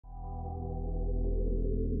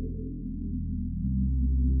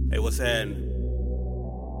Hey, what's happening?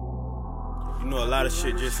 You know, a lot of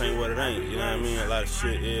shit just ain't what it ain't, you know what I mean? A lot of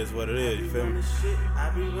shit is what it is, you feel me? I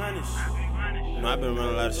be running shit. You know, I've been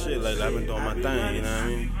running a lot of shit lately. I've been doing my thing, you know what I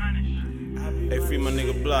mean? Hey, free my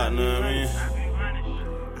nigga Block, you know what I mean?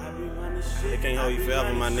 They can't hold you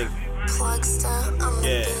forever, my nigga.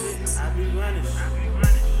 Yeah.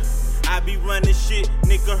 I be running shit,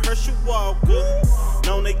 nigga Herschel Walker.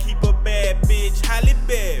 Known to keep a bad bitch, Holly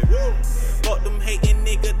Berry. Fuck them hating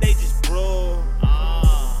nigga, they just bro.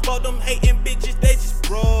 Fuck them hating bitches, they just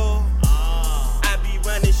bro. I be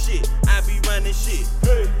running shit, I be running shit.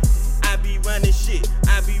 I be running shit,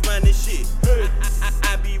 I be running shit.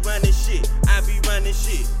 I be running shit, I be running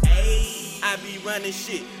shit. I be running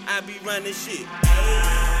shit, I be running shit.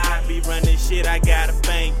 I be running shit, I got a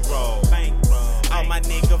bankroll. All my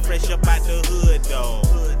niggas fresh up out the hood though.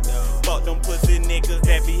 Fuck them pussy niggas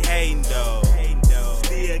that be hating though.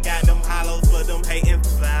 Still got them hollows for them hating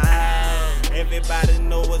flies. Everybody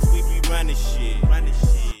know us, we be running shit.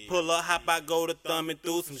 Pull up, hop, I go to thumbing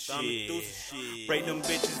through some shit. Break them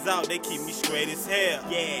bitches out, they keep me straight as hell.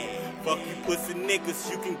 Fuck you pussy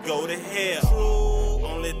niggas, you can go to hell.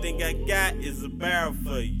 Only thing I got is a barrel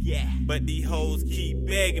for you. But these hoes keep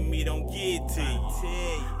begging me, don't get to you.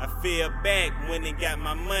 I feel back when they got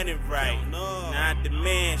my money right. Now I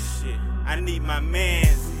demand shit, I need my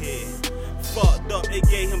man's here. Fucked up, they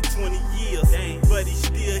gave him 20 years. But he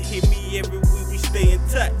still hit me every week, we stay in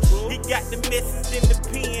touch. He got the message in the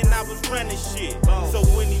pen, I was running shit. So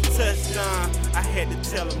when he touched on, I had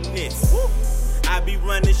to tell him this. I be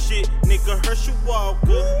running shit, nigga Herschel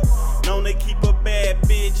Walker. Known to keep a bad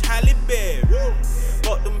bitch, Holly Berry.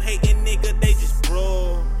 Fuck them hating nigga, they just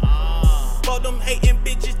bro. Fuck them hating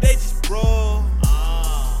bitches, they just bro.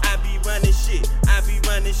 I be running shit, I be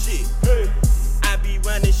running shit. I be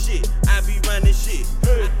running shit, I be running shit.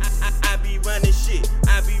 I be running shit,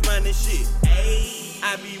 I be running shit.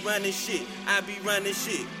 I be running shit, I be running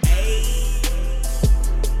shit.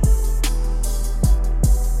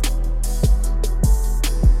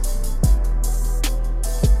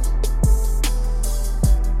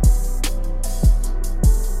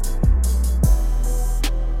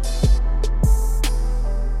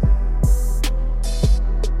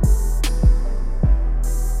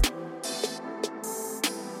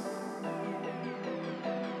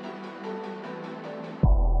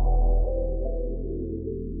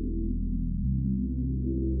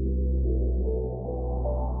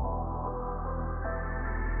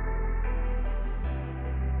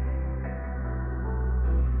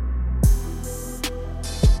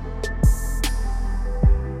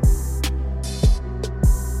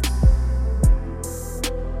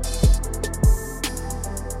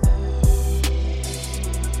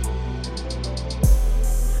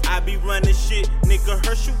 I be running shit, nigga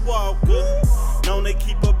Herschel Walker. Known to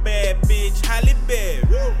keep a bad bitch, Holly Berry.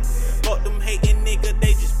 Fuck them hating nigga,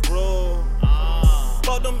 they just bro.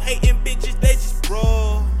 Fuck them hating bitches, they just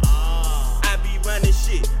bro. I be running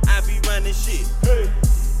shit, I be running shit.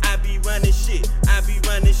 I be running shit, I be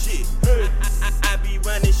running shit. I be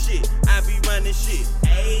running shit, I be running shit.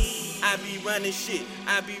 I be running shit,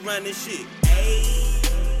 I be running shit.